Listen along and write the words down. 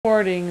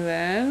recording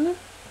then.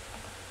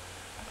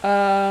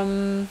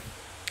 So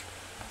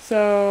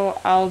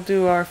I'll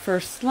do our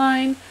first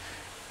line.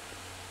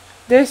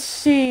 弟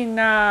子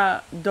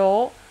な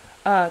ど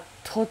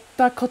取っ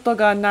たこと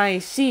がな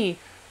いし、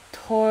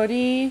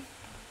取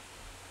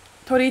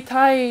り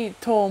たい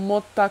と思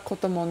ったこ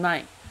ともな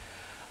い。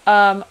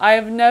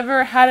I've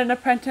never had an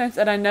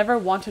apprentice and I never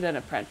wanted an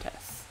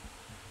apprentice.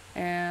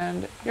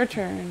 And your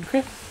turn,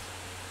 Chris.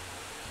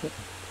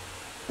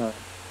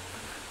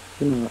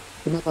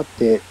 今だっ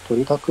て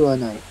取りたくは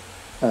ない。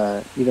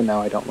Even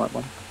now I don't want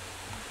one.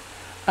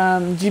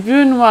 自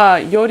分は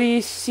よ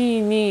り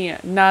師に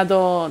な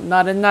ど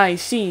なれない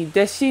し、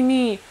弟子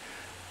に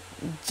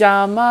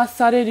邪魔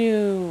され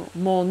る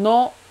も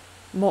の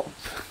も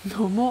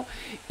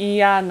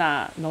嫌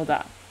なの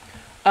だ。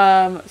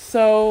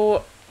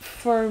So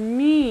for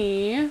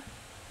me,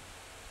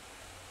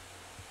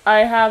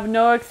 I have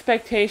no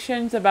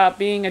expectations about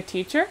being a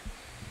teacher.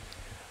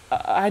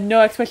 I had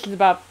no expectations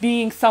about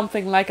being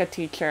something like a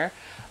teacher.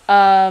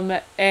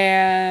 And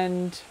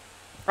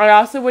I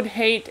also would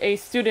hate a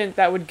student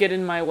that would get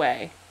in my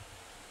way.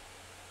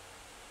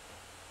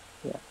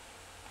 Yeah.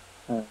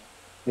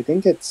 I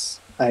think it's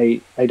I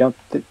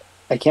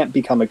can't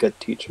become a good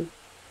teacher.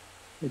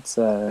 It's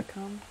a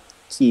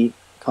key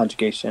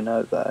conjugation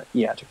of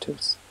e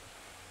adjectives.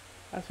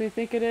 That's what you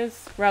think it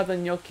is, rather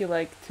than yoki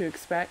like to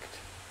expect.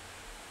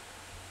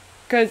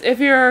 Because if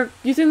you're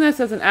using this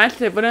as an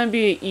adjective, wouldn't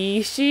it be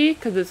ishi?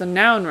 Because it's a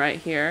noun right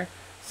here.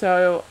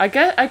 So I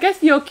guess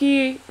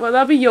yoki, well,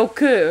 that'd be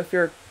yoku if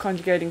you're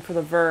conjugating for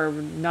the verb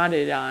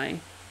naredai.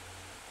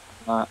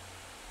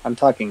 I'm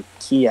talking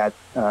key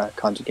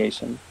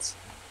conjugations.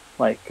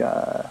 Like,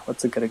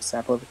 what's a good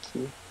example of a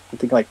key? I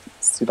think like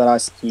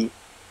subarashiki.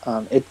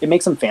 It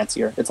makes them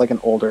fancier. It's like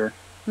an older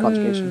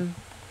conjugation.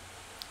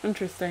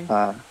 Interesting.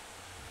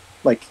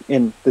 Like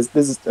in this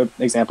is an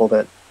example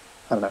that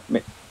I don't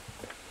know.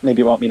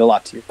 Maybe it won't mean a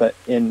lot to you, but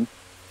in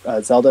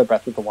Zelda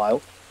Breath of the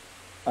Wild,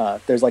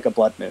 there's like a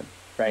blood moon,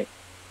 right?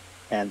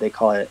 And they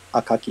call it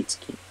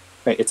akakitsuki,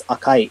 right? It's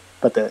akai,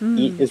 but the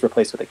e is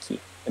replaced with a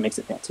ki. It makes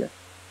it fancier.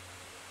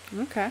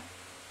 Okay.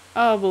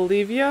 I'll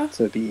believe you.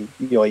 So it'd be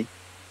yoi,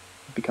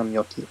 become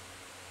yoki.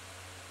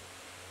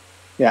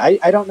 Yeah,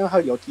 I don't know how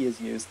yoki is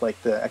used,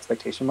 like the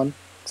expectation one.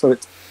 So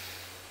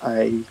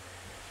I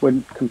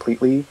wouldn't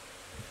completely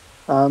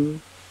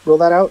rule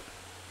that out.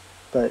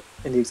 But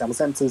in the example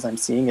sentences I'm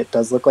seeing, it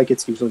does look like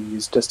it's usually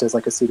used just as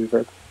like a pseudo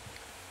verb.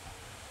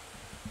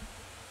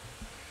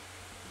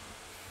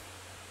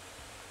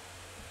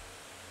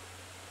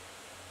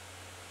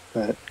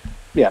 But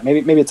yeah,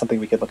 maybe it's something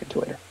we could look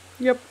into later.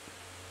 Yep.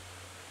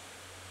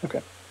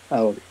 Okay,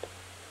 I'll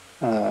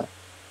read.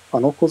 あ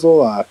の小僧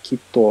はきっ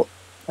と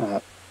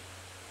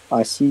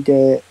足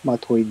でま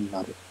といに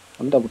なる.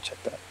 Let me double check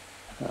that.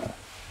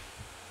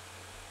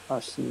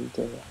 足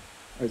で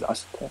where's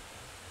足で?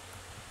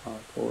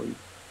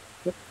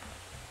 Yep.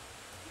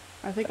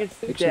 I think it's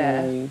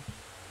Dictionary.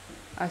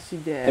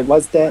 de. It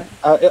was de.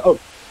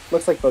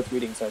 Looks like both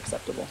readings are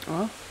acceptable.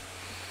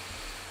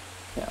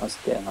 Yeah,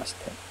 ashite and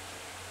ashite.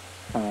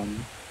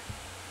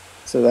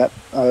 So that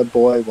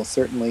boy will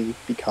certainly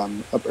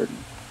become a burden.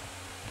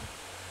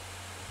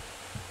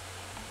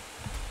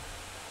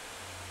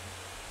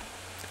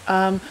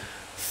 Um,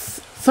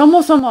 そ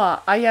もそも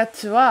あや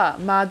つは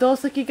魔導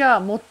石が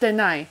持って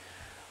ない。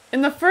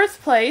In the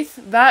first place,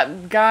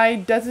 that guy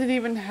doesn't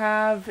even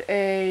have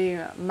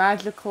a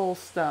magical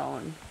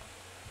stone.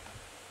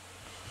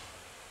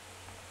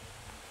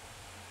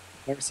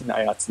 I've never seen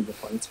Ayatsu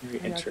before. It's very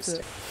interesting.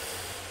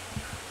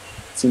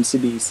 It seems to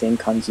be the same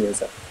kanji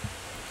as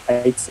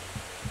Aitsu.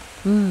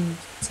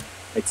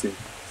 Aitsu.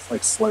 It's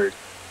like slurred.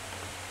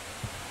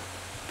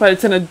 But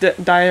it's in a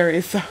diary,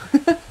 so...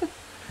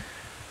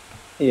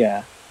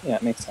 Yeah,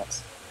 it makes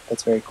sense.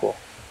 That's very cool.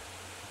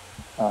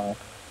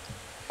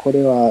 こ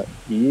れは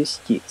由々し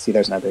き See,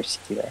 there's another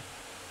式 there.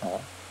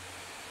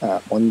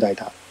 問題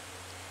だ。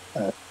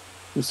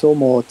嘘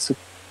もつ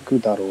く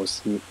だろう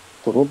し、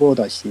泥棒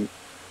だし、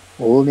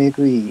大め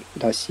ぐい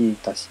らしい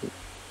だし、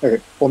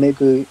おめ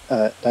ぐ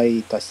ら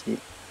いだし、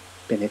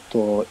ベネット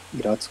を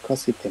イラつか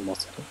せても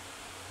する。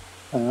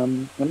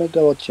Let me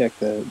double check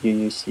the 由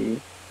々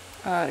し。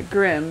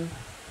Grim.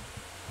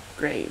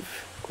 Grave.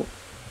 Cool.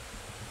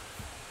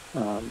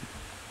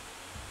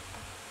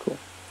 Cool.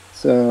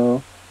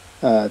 So,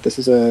 this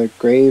is a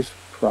grave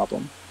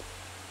problem.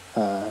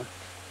 He'll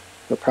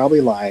probably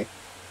lie.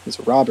 He's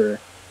a robber,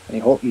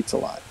 and he eats a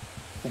lot.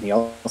 And he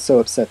also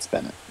upsets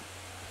Bennett.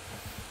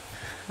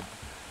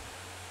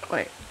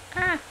 Wait.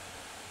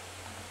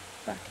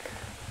 Fuck.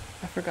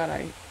 I forgot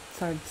I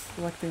started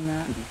selecting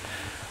that.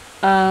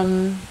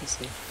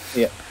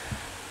 Yeah.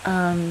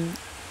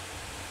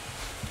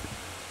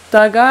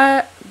 だ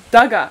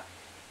が、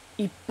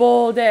一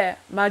方で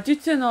魔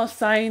術の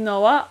才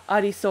能はあ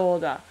りそう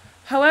だ。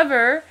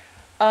However,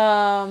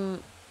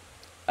 on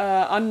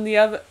the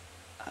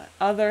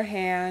other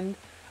hand,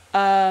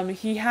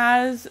 he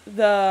has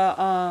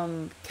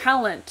the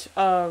talent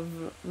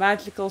of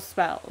magical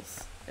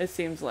spells, it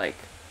seems like.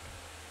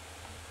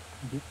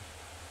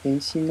 変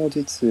身の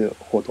術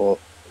ほど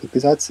複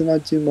雑な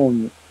呪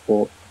文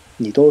を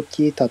2度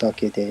聞いただ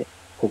けで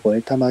覚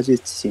えた魔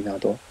術師な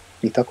ど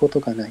見たこと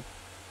がない。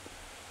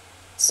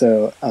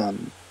So, how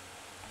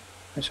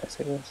should I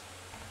say this?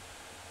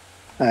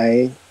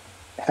 I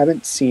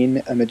haven't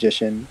seen a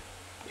magician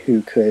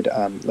who could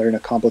learn a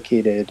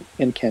complicated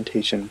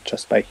incantation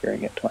just by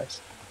hearing it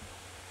twice.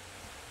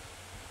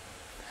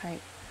 はい。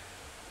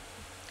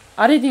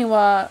アレディン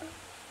は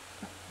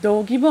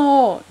同義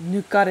文を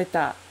抜かれ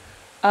た。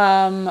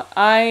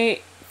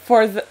Toward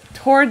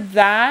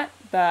that,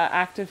 the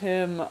act of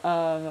him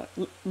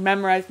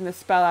memorizing the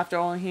spell after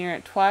only hearing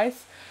it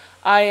twice,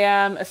 I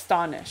am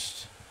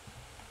astonished.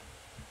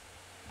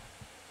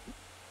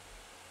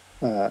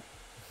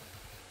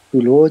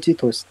 不老児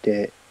とし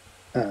て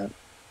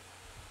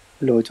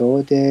路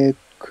上で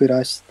暮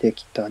らして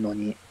きたの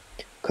に、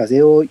風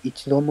邪を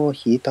一度も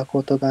ひいた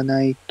ことが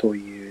ないと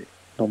いう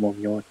のも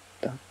妙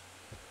だ。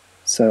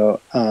So,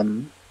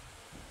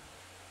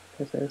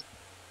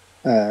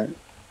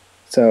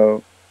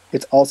 so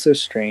it's also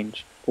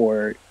strange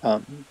for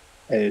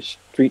a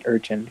street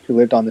urchin who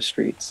lived on the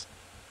streets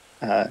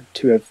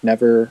to have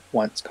never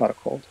once caught a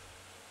cold.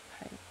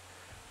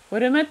 ウ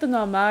ルメット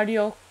の魔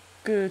力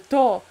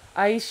と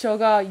相性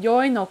が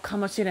良いのか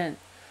もしれん。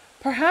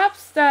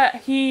Perhaps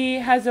that he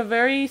has a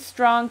very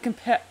strong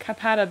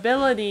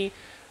compatibility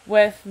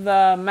with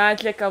the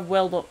magic of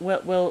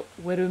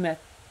Willumet.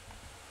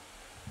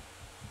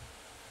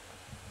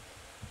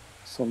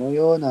 その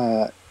よう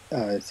な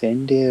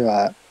前例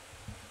は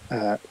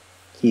聞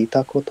い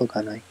たこと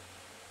がない。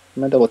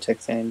I'm gonna double check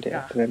前例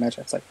because I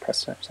imagine it's like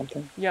precedent or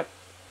something. Yep.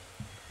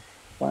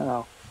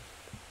 Wow.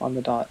 On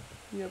the dot.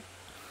 Yep.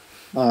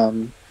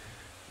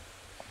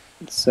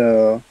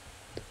 So,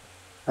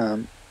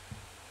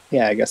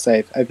 yeah, I guess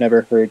I've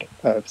never heard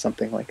of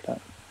something like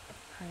that.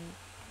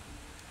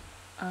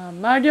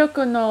 魔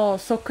力の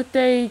測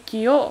定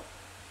器を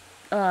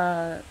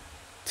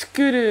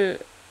作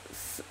る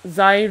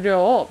材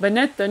料をベ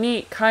ネット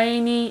に買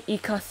いに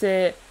行か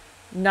せ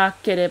な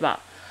ければ。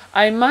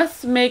I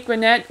must make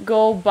Renette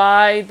go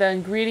buy the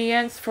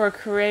ingredients for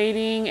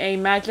creating a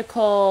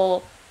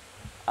magical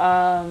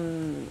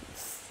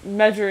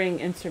measuring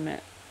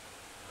instrument.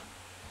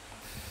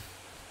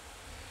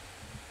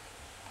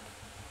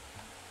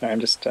 I'm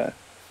just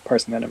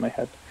parsing that in my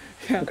head.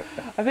 Yeah. Okay.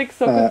 I think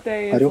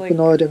Sokute is 魔力 like...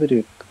 のレベ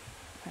ル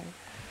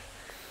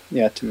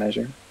Yeah, to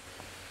measure.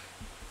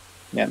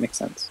 Yeah, it makes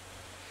sense.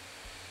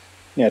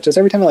 Yeah, just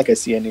every time I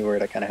see a new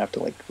word, I kind of have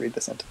to read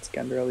the sentence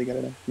again to really get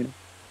it in, you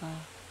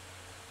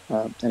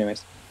know.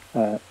 Anyways,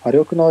 魔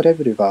力のレ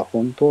ベルが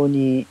本当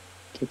に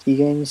激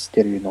減し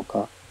てるの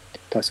か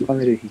確か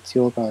める必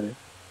要がある。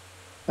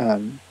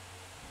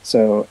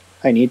So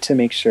I need to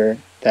make sure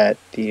that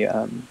the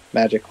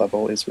magic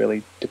level is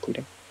really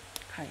depleting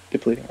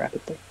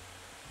rapidly.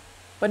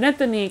 ベネッ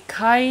トに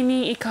買い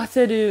に行か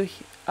せる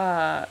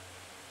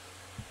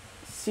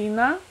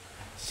品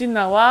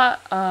は、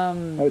I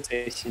would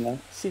say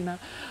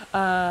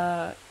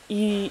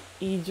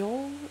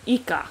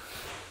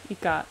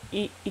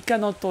イカ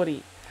の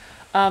鳥。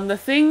The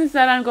things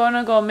that I'm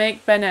gonna go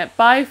make Bennett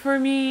buy for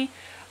me,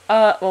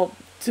 I'm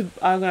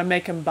gonna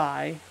make him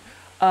buy,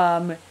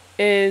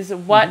 is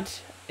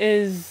what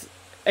is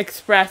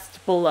expressed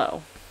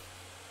below.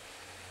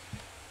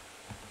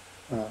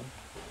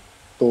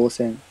 導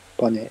線、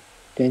バネ、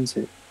レン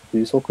ズ、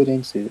有速レ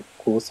ンズ、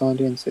光散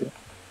レンズ、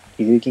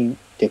流銀、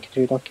でき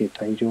るだけ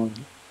大量に。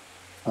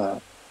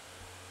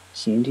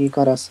心理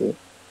ガラス、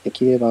で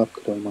きれば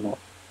黒いもの。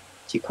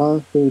時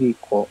間振り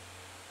子、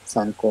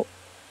3個。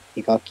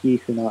磨き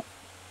船、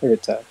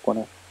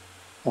粉。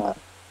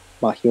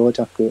魔標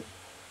弱。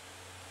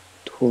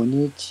土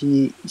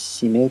日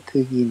締め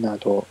くぎな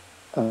ど、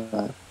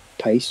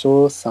対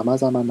象様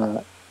々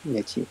な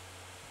ネジ。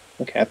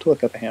Okay, I have to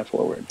look up a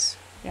handful of words.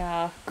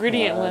 Yeah,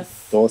 gradient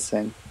list. 導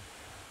線.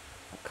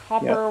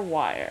 Copper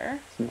wire.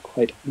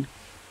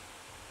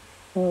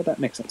 Oh, that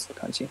makes sense, the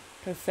kanji.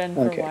 Because sen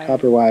for Okay, wire.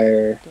 copper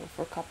wire.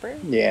 For copper?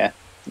 Yeah,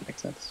 that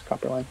makes sense.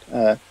 Copper line.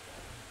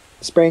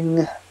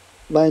 Spring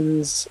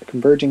lens,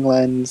 converging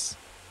lens.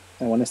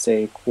 I want to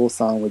say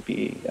Kulsan would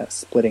be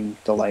splitting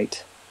the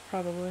light.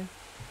 Probably.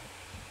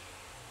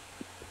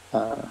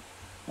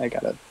 I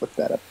gotta look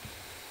that up.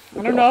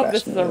 I don't know if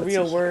this is a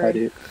real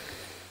word.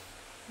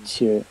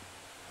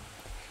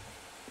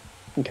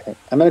 Okay,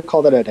 I'm going to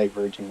call that a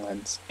diverging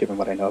lens, given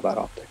what I know about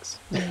optics.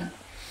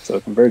 So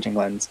converging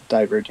lens,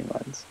 diverging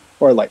lens,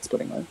 or light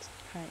splitting lens.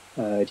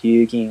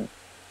 Ryugin,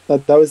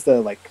 that was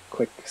the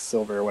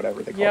quicksilver or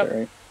whatever they called it,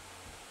 right?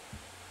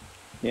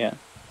 Yeah.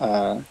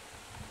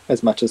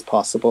 As much as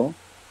possible.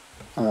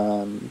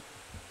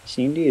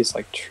 Shindi is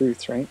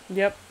truth, right?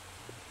 Yep.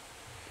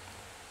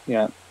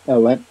 Yeah.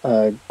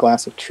 A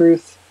glass of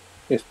truth,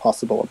 if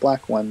possible a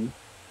black one.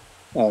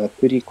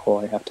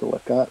 Furiko I have to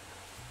look up.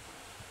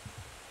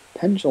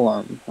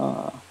 Pendulum.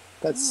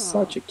 That's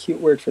such a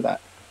cute word for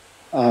that.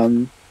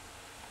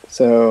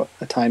 So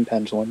a time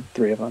pendulum,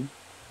 3 of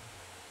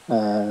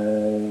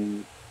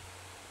them.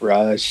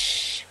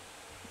 Rush.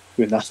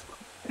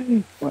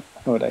 What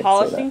would I say?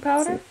 Polishing that?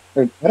 powder?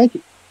 Or what I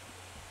keep,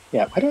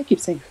 yeah, why do I keep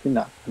saying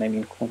funa when I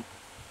mean kon?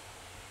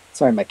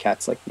 Sorry, my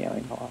cat's like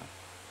meowing a lot.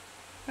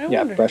 I Yeah,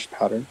 wonder. brush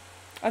powder.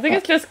 I think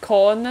it's just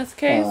coal in this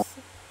case.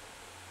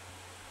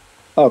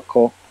 Oh,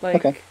 cool. Like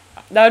Okay.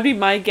 that would be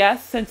my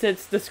guess since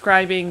it's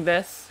describing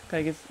this.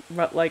 Like it's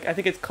like I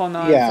think it's coal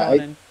on its own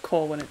and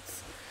coal when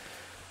it's.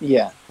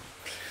 Yeah.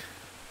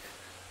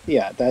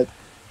 Yeah, that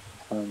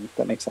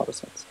makes a lot of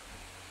sense.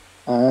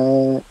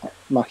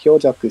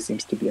 Mahyojaku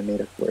seems to be a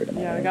made-up word.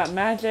 Yeah, right? we got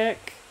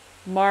magic,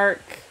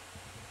 mark,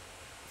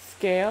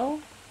 scale.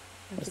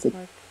 Magic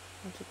mark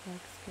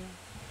scale.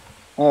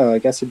 Oh, I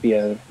guess it'd be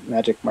a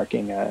magic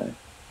marking,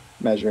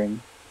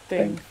 measuring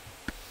thing.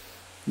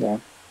 Yeah,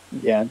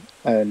 yeah.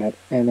 And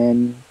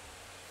then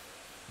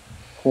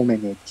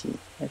homenechi.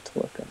 I have to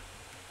look up.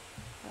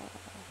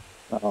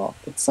 Oh,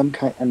 it's some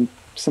kind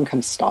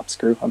of stop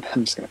screw. I'm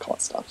just gonna call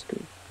it stop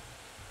screw.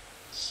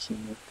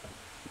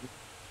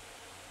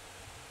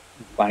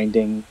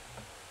 Binding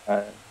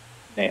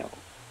nail.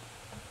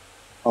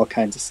 All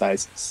kinds of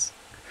sizes.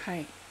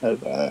 Hi.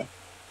 I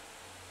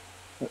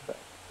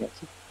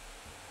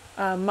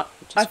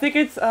think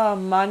it's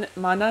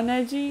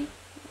mananeji.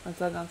 Is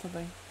that not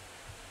something?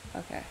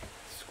 Okay.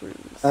 Screws.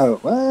 Oh,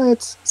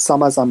 what?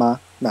 Samazama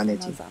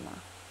naneji.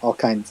 All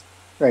kinds.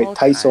 Right.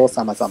 Taisho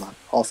samazama.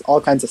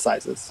 All kinds of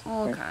sizes.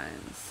 All right?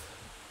 kinds.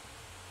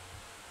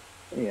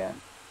 Yeah.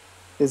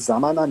 Is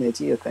zama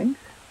naneji a thing?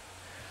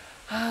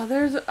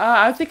 There's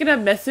I'm thinking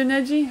of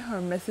mesuneji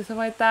or mesu something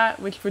like that,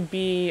 which would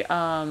be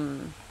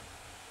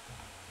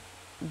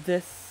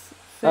this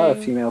thing. Oh,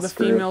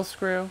 female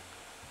screw.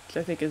 Which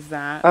I think is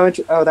that. Oh,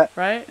 that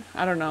right?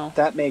 I don't know.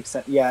 That makes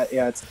sense. Yeah,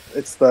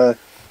 it's the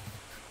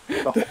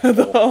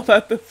hole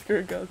that the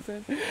screw goes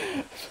in.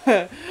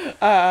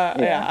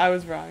 Yeah, I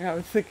was wrong. I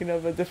was thinking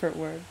of a different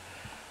word.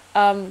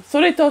 そ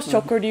れと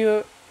食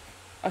料、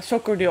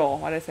食料、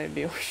what did I say?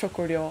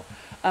 食料。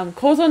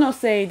構造の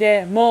せい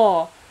で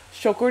もう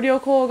食料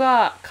庫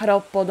が空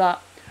っぽ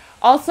だ。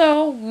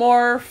Also,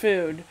 more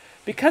food.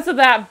 Because of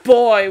that,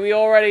 boy, we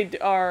already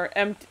are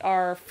empty.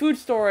 Our food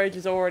storage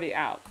is already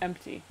out,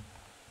 empty.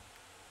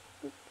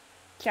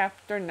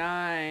 Chapter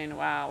 9.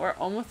 Wow, we're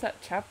almost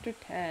at chapter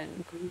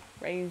 10.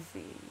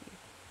 Crazy.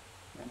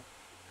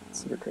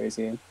 Super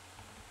crazy.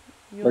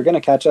 We're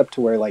gonna catch up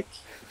to where like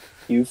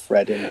you've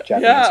read in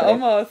Japanese. Yeah, right?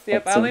 almost.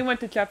 Yep, I only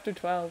went to chapter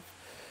 12.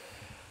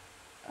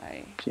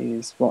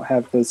 Jeez, won't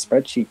have those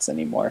spreadsheets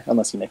anymore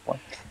unless you make more.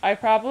 I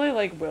probably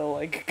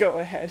will go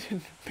ahead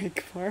and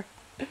make more.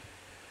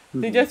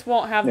 They just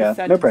won't have the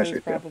sentences no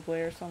pressure, probably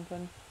or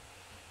something.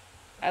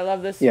 I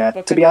love this. Yeah,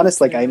 book to be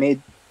honest, like I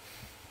made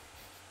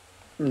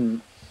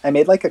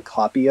like a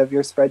copy of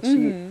your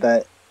spreadsheet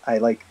that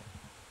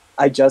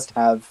I just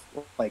have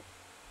like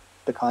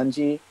the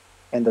kanji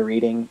and the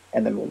reading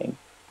and the meaning.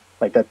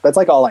 Like that's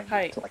like all I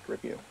need to like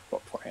review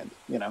beforehand,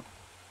 you know.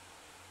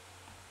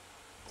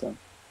 So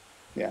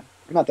yeah,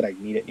 not that I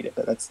need it,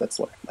 but that's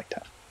what I like to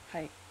have.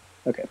 Hi.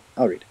 Okay,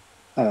 I'll read.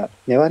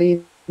 ネワ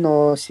リ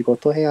の仕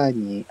事部屋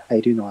に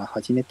入るのは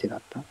初めてだ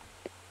った。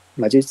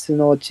魔術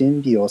の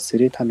準備をす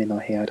るための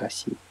部屋ら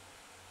しい。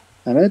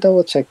I'm gonna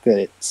double check that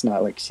it's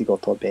not like 仕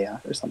事部屋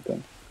or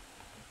something.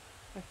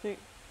 I think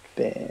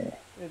it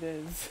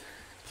is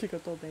仕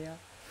事部屋.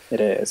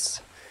 It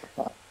is.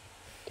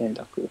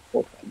 Gendaku,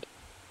 old friend.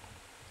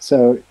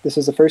 So this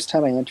is the first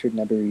time I entered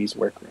Neburi's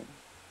workroom.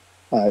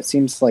 It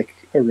seems like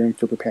a room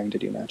for preparing to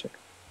do magic.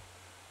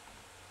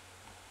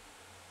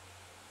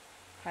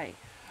 Hi.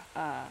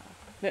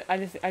 I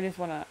just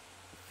want to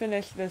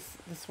finish this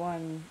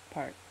one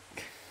part.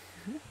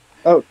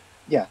 Oh,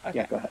 yeah. Okay.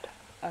 Yeah, go ahead.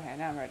 Okay,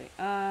 now I'm ready.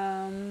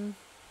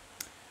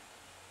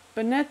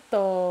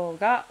 Benetto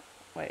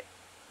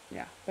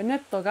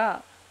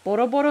がボ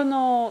ロボロ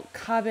の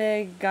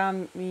壁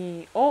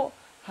紙を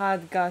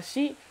剥が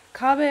し、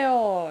壁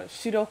を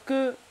白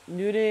く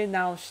塗り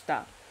直し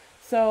た。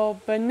So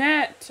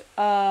Bennett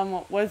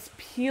was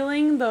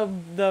peeling the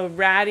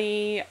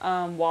ratty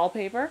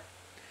wallpaper,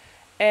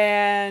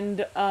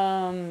 and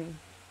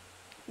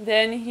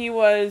then he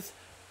was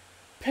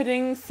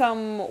putting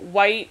some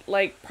white,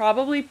 like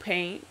probably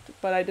paint,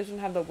 but I doesn't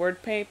have the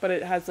word paint, but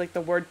it has like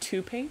the word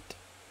to paint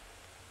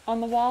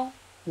on the wall.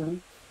 Mm-hmm.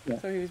 Yeah.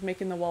 So he was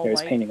making the wall white. He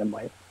was white. painting them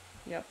white.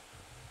 Yep.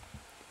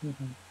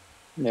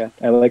 Mm-hmm. Yeah,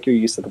 I like your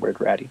use of the word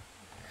ratty.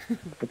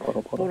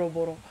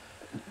 Boro.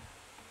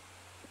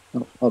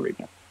 I'll read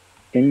now.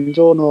 天井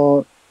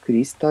のク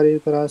リスタ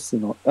ルガラス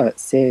の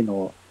製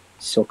の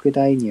食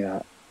台に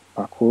は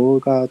魔法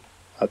が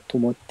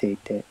灯ってい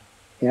て、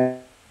部屋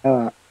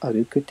は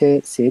歩く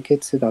て清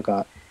潔だ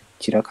が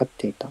散らかっ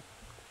ていた。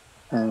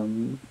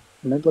I'm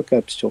gonna look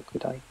up 食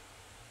台。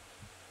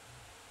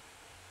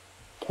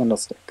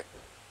Candlestick.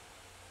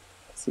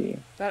 Let's see.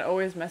 That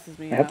always messes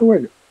me up. I have the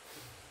word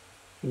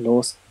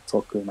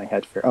rosoku in my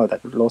head for. Oh,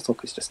 that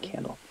rosoku is just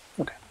candle.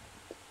 Okay.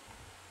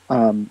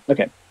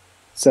 Okay.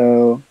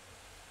 So,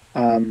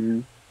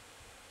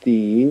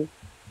 the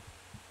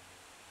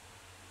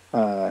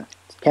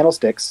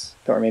candlesticks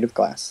that were made of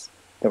glass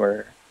that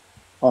were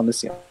on the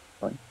ceiling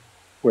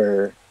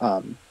were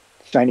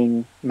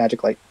shining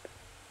magic light,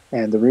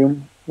 and the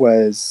room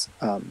was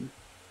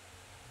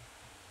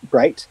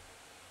bright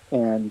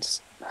and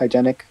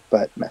hygienic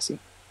but messy.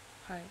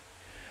 Hi.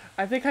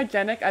 I think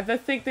hygienic. I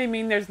just think they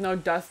mean there's no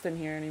dust in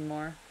here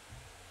anymore.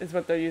 Is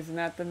what they're using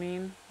that to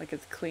mean. Like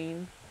it's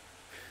clean.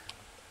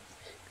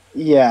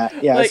 Yeah,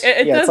 Like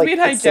it does it's mean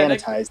it's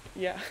hygienic. sanitized.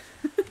 Yeah.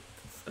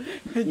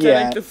 Hygienic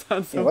Yeah. just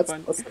sounds so Yeah,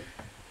 fun.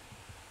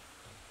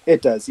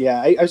 it does.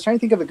 Yeah, I was trying to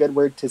think of a good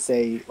word to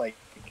say like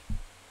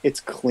it's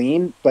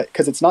clean, but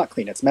because it's not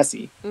clean, it's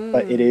messy,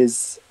 but it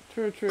is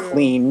True.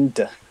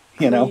 cleaned.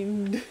 You know,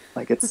 Cleaned.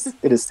 like it is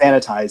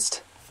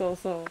sanitized. So.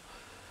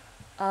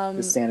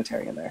 It's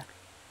sanitary in there.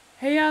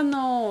 部屋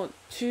の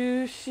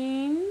中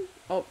心、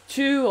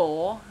中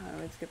央、I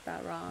always get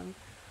that wrong.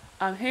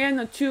 部屋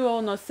の中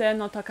央の背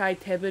の高い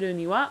テーブル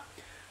には、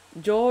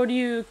蒸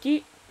留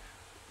機、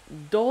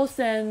銅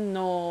線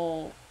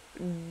の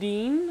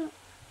瓶、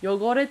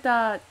汚れ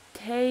た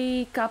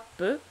テイカッ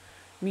プ、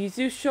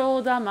水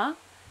晶玉、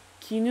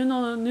絹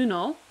の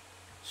布、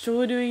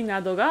書類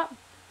などが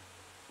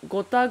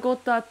ごたご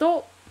た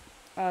と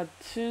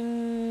積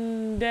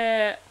ん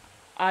で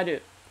あ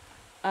る。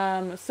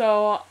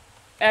So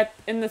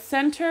in the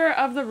center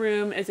of the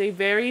room is a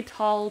very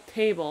tall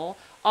table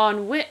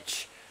on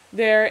which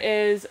there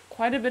is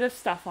quite a bit of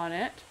stuff on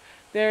it.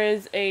 There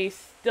is a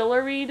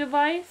stillery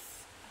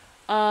device,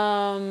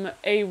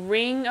 a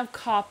ring of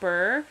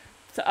copper,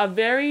 a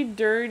very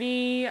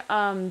dirty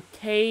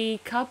tea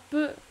cup,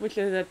 which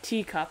is a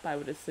teacup, I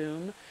would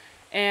assume.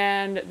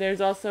 And there's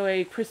also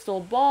a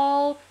crystal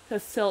ball, a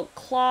silk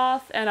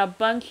cloth, and a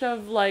bunch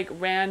of like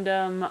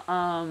random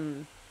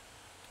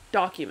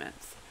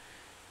documents.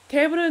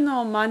 テーブル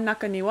の真ん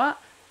中には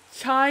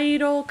茶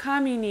色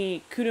紙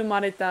にくるま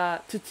れ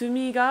た包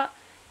みが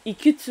い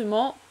くつ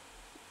も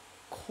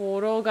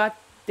転がっ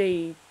て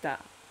いた。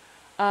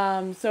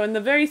So in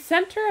the very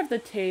center of the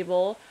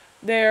table,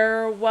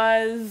 there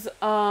was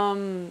a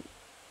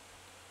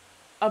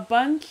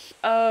bunch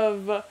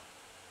of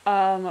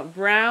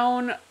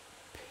brown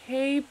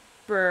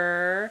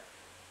paper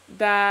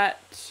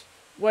that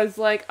was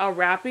like a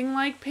wrapping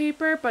like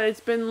paper, but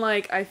it's been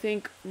like I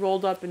think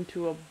rolled up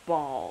into a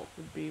ball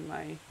would be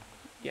my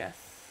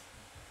guess.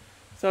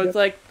 So it's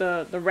like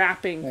the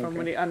wrapping from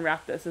when you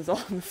unwrap this is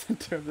all in the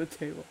center of the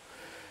table.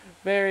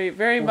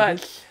 Very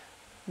much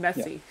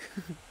messy.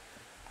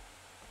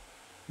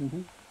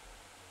 Mm-hmm.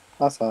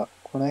 朝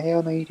この部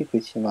屋の入り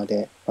口ま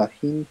でマ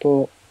フィン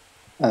と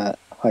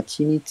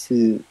蜂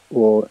蜜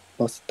を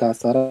乗せた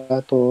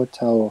皿とお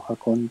茶を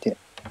運んで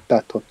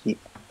たとき、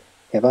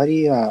エバ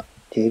リーは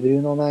テーブ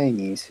ルの前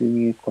に椅子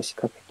に腰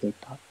掛けてい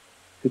た。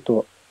ふ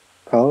と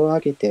顔を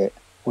上げて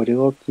俺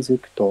を気づ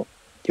くと、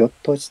ぎょっ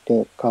とし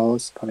て顔を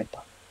しかめ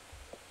た。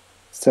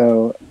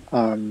So,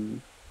 let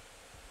me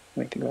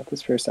think about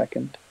this for a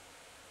second.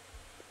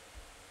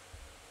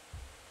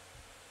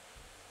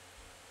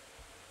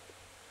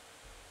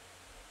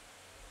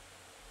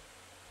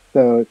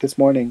 So this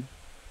morning,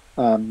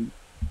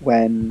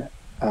 when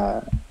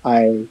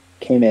I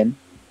came in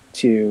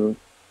to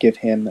give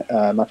him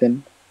a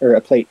muffin, or a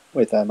plate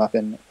with a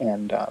muffin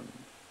and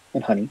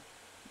honey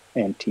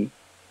and tea,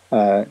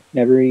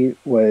 Neburi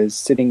was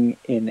sitting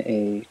in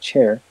a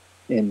chair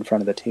in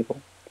front of the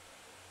table.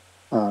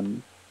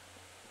 When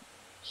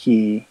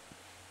he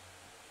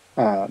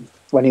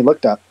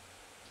looked up,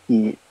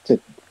 and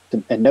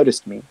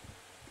noticed me,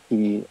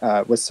 he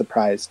was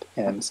surprised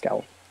and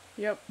scowled.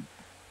 Yep.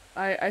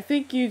 I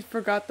think you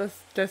forgot to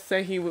just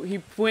say he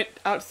went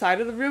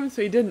outside of the room,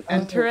 so he didn't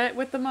enter it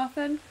with the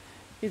muffin.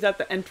 He's at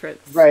the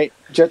entrance. Right,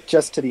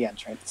 just to the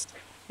entrance.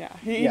 Yeah,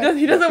 he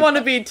doesn't want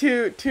to be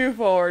too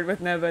forward with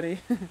nobody.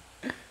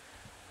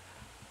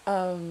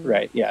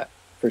 Right, yeah,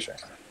 for sure.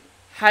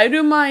 入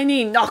る前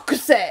になく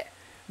せ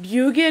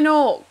流言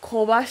を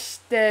こば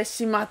して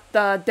しまっ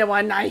たで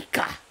はない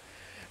か。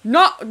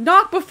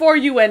Not before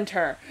you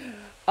enter.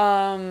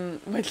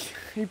 Which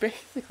he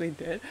basically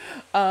did.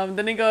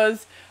 Then he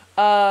goes,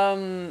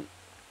 so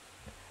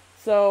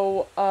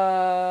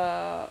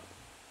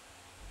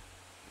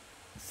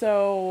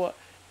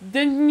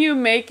didn't you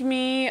make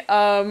me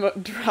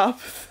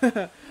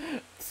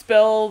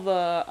spill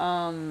the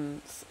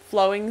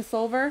flowing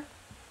silver?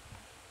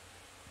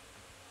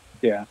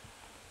 Yeah,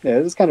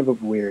 this is kind of a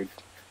weird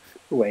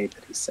way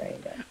that he's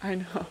saying it. I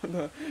know,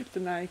 the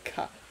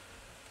Naika.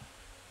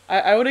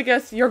 I would have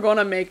guessed you're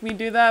gonna make me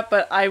do that,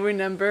 but I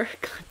remember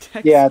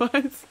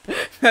context-wise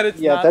that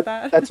it's not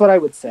that. That's what I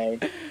would say.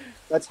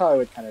 That's how I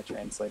would kind of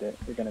translate it.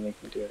 You're gonna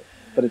make me do it.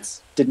 But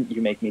it's, didn't you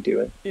make me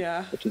do it?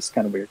 Yeah. Which is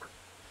kind of weird.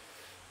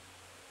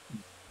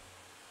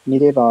 見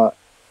れば、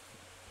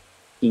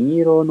銀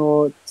色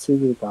の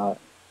粒が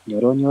ニ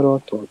ョロニョロ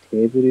とテ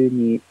ーブル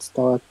に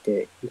伝わっ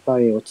て床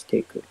へ落ちて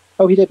いく.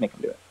 Oh, he did make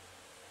him do it.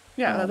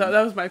 Yeah,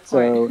 that was my point.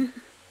 So,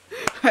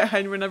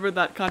 I remember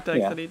that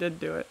context that he did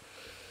do it.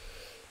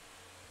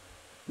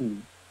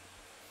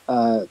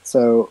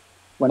 So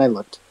when I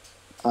looked,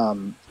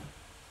 there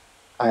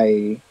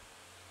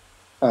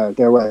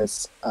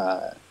was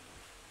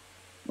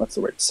what's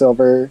the word?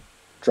 Silver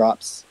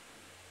drops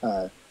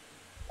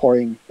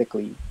pouring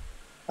thickly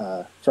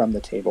from the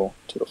table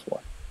to the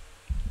floor.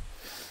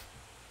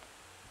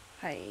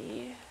 は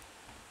い。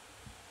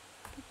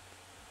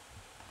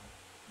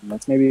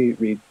Let's maybe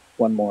read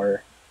one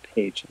more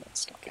page and then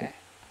stop. Okay.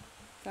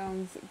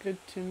 Sounds good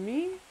to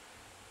me.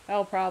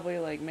 That'll probably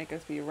like make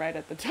us be right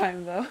at the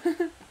time though.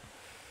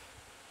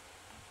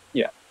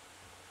 Yeah.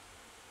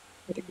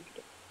 I think we can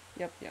do it.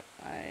 Yep.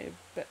 I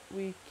bet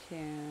we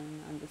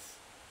can. I'm just.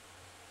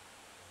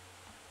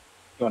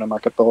 You want to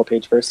mark up the whole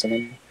page first and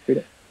then read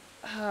it?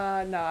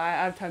 No, I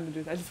have time to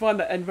do that. I just wanted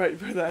to end right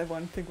where that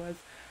one thing was.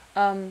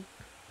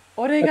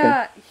 俺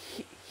が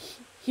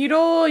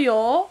広い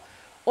よ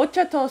お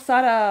茶と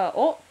皿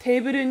をテ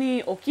ーブル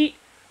に置き、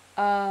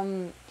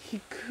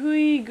低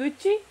い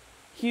口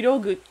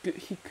広口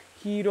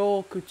I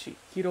don't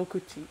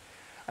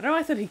know why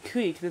I said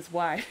hikui because it's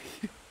wide.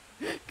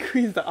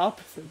 Hikui is the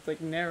opposite. It's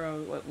like narrow,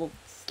 little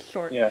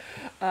short. Yeah.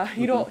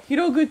 広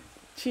口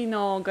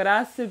のガ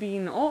ラス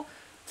瓶を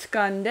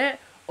掴んで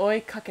追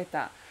いかけ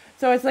た。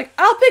So it's like,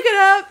 I'll pick it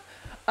up!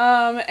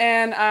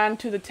 And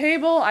onto the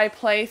table, I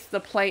place the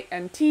plate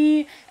and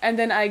tea, and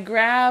then I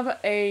grab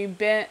a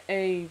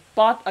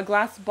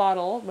glass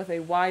bottle with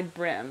a wide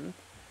brim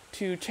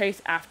to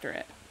chase after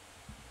it.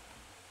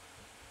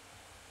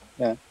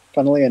 Yeah.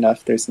 Funnily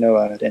enough, there's no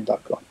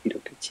rendaku on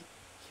hirokuchi.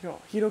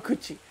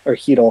 Hirokuchi. Or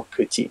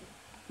hirokuchi.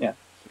 Yeah.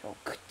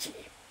 Hirokuchi.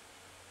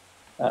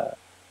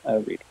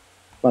 I'll read.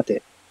 待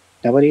て。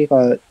ナバリ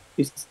が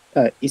椅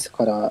子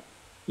から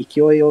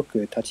勢いよ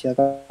く立ち上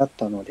がっ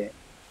たので、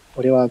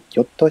俺はぎ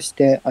ょっとし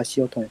て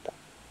足を止めた。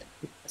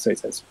So it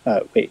says,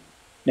 wait.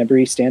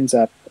 Nebari stands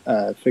up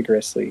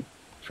vigorously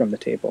from the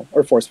table,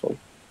 or forcefully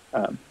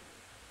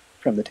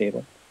from the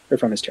table, or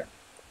from his chair.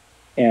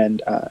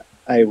 And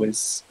I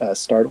was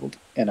startled,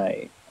 and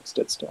I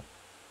stood still.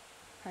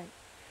 はい。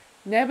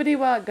Nebari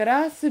はガ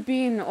ラス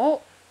瓶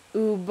を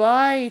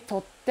奪い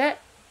取って、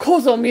こ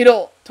ぞ見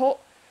ろと、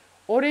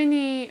俺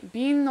に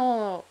瓶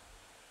の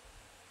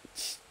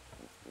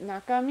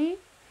中身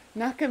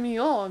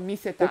を見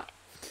せた。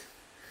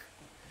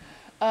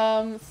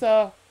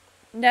So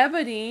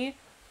Nebari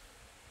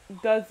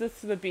does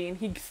this to the bean.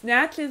 He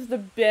snatches the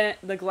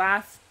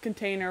glass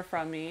container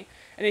from me,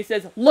 and he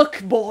says,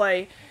 "Look,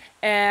 boy,"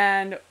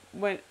 and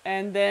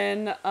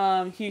then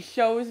he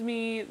shows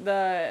me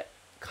the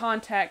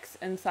contents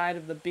inside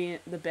of the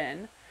bin.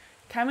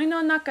 紙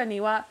の中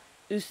には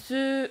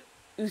薄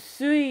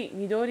い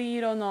緑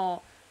色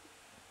の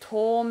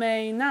透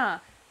明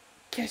な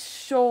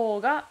結晶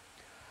が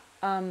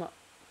張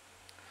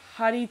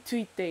り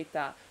付いてい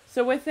た。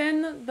So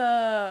within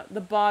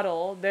the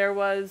bottle, there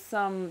was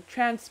some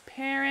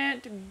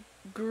transparent,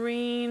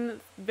 green,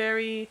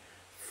 very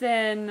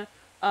thin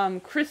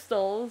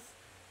crystals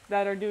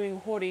that are doing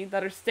hori,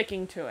 that are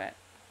sticking to it.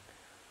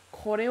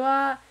 これ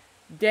は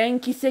電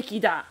気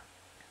石だ。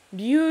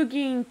流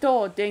銀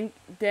と電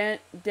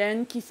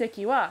気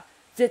石は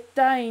絶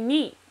対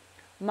に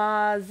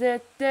混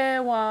ぜて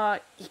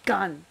はい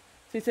かん。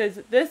So he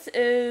says, this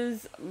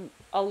is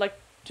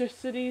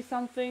electricity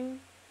something.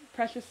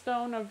 Precious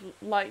stone of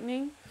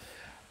lightning.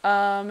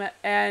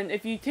 And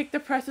if you take the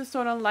precious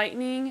stone of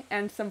lightning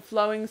and some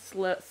flowing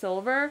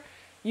silver,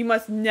 you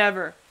must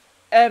never,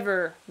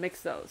 ever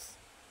mix those.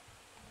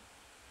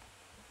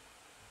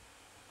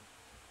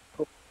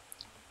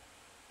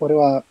 俺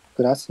は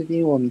グラス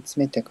瓶を見つ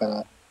めてか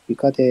ら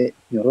床で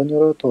ニョロニョ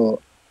ロ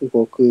と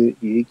動く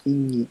流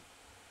銀に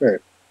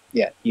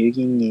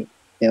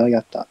目をや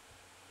った。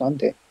なん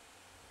で?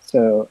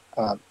 So,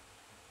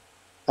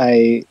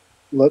 I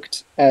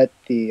looked at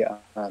the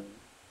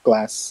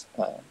glass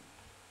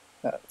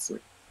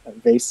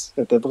vase,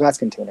 the glass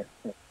container,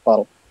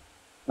 bottle.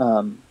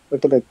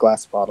 Looked at the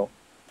glass bottle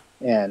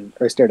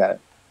or stared at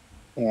it.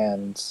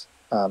 And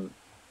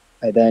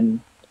I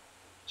then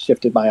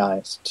shifted my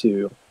eyes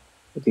to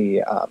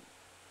the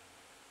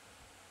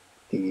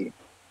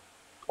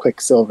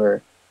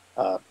quicksilver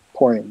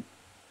pouring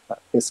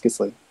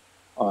viscously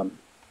on,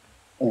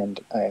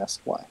 and I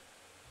asked why.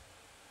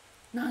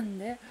 なん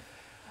で?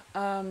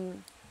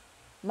 混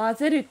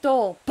ぜる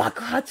と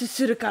爆発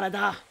するから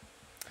だ。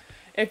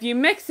If you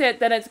mix it,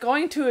 then it's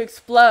going to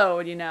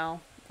explode, you know.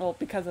 Well,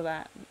 because of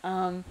that.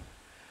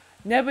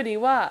 Nebari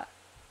は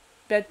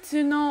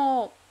別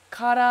の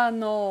空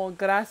の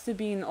グラス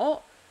瓶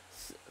を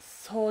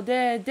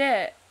袖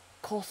で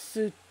こ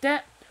すっ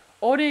て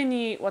俺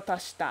に渡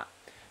した。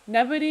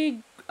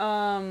Nebari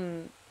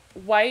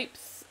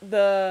wipes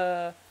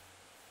the...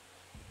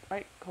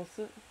 Right? こ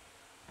す?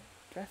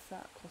 Dress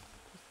that? こす.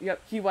 Yep,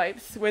 he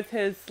wipes with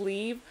his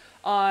sleeve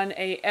on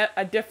a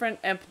different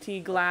empty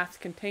glass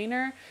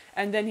container,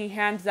 and then he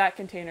hands that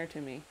container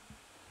to me.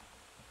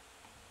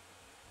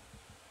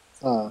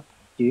 さあ、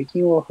流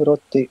銀を拾っ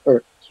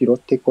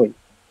てこい。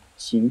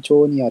慎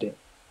重にやれ。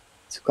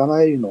捕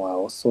まえるのは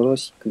恐ろ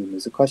しく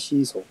難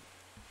しいぞ。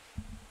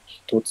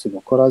一つ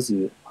残ら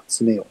ず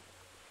集めよ。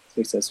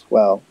So he says,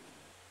 well,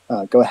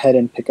 go ahead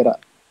and pick it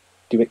up.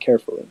 Do it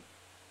carefully.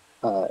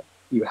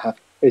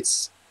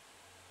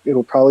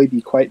 It'll probably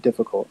be quite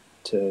difficult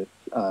to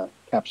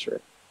capture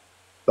it,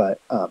 but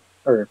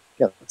or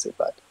yeah, let's say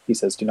but. He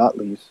says, do not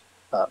leave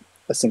a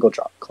single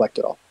drop. Collect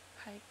it all.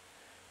 はい。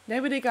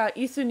デブリが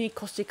椅子に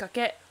腰掛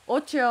け、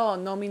お茶を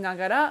飲みな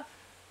がら、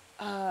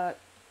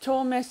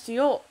朝飯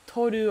を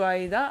取る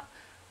間、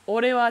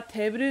俺は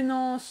テーブル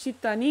の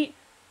下に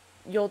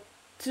四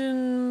つ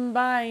ん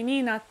這い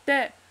になっ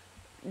て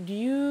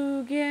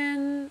流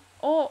言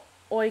を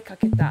追いか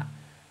けた。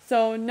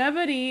So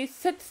Nebudi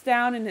sits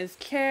down in his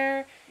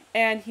chair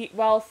and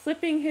while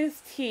sipping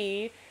his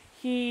tea,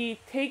 he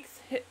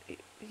takes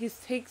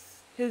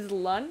his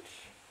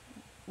lunch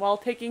while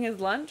taking his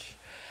lunch.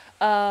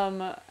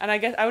 And I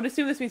guess I would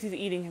assume this means he's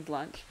eating his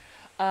lunch.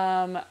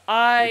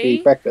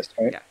 Maybe breakfast,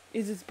 right? Yeah,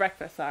 it's his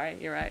breakfast. Sorry,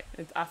 you're right.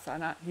 It's asa,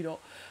 not hiro.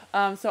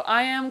 So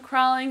I am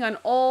crawling on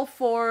all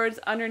fours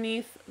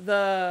underneath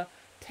the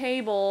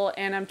table,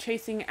 and I'm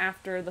chasing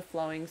after the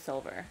flowing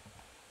silver.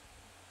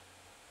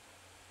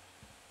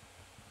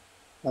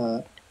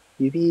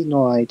 指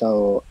の間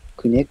を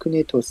くねく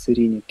ねとす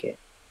り抜け、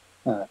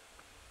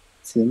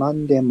つま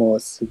んでも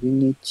すぐ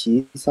に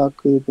小さ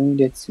く分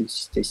裂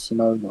してし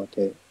まうの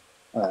で、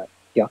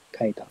厄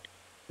介だ。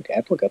Okay,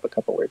 I look up a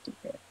couple words in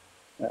here.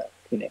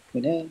 くね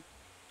くね.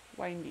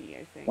 Windy,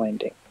 I think.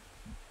 Winding.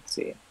 Let's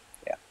see.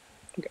 Yeah, I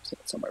think I've seen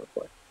it somewhere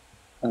before.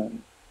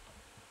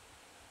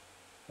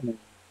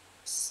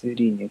 す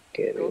り抜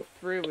ける. Go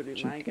through would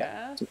be my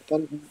guess.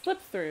 Slip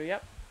through,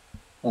 yep.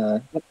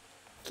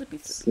 Slippy.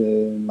 つ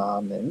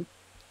まむ.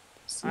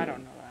 I don't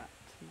know that.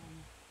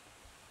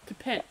 To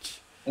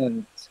pinch.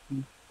 And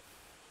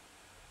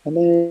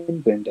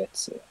then 分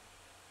裂.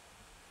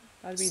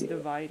 That'd be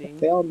dividing.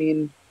 They all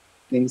mean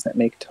things that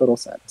make total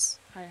sense.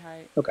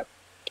 Hi. Okay.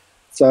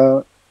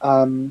 So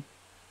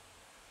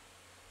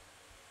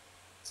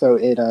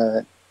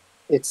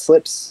it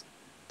slips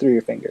through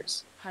your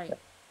fingers. Hi. Okay.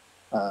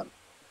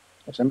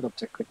 Actually, I'm going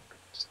to quick.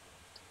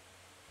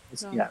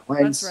 No, yeah,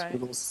 lines, right.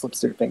 little slips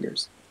through your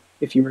fingers.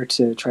 If you were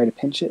to try to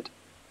pinch it,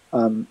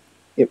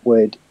 it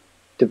would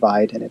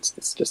divide, and it's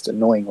this just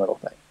annoying little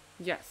thing.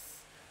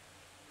 Yes.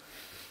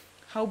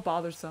 How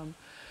bothersome.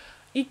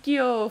 息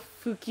を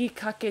吹き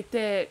かけ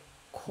て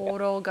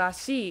転が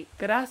し、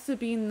グラス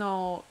瓶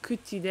の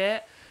口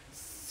で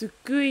す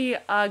くい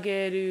上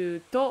げ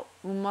ると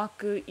うま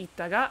くいっ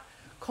たが、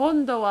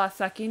今度は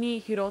先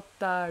に拾っ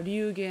た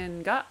流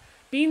言が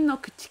瓶の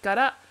口か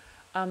ら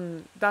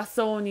出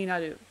そうにな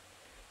る。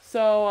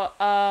So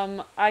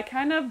I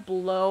kind of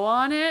blow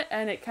on it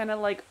and it kind of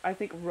like I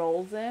think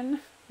rolls in,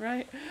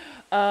 right?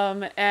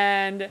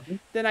 And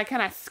then I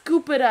kind of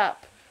scoop it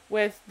up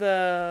with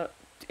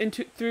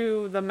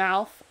through the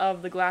mouth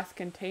of the glass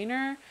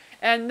container,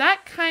 and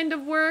that kind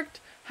of worked.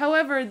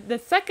 However, the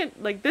second,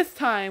 like this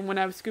time when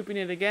I was scooping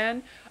it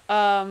again,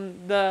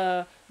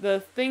 the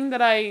thing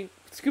that I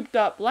scooped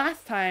up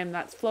last time,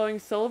 that's flowing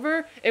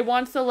silver, it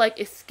wants to like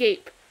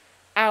escape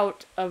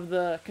out of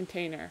the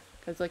container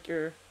because like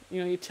you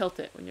tilt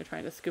it when you're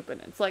trying to scoop it,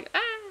 and it's like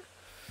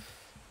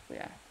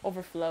yeah,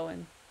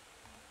 overflowing.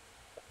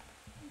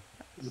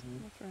 That's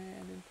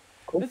right.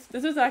 Cool.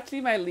 This was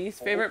actually my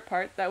least favorite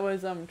part that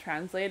was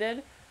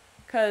translated,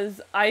 because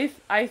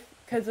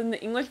because in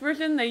the English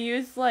version they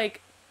use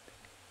like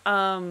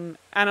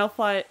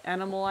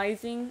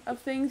animalizing of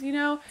things,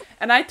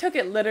 and I took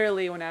it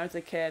literally when I was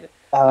a kid.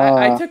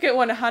 I took it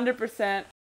 100%.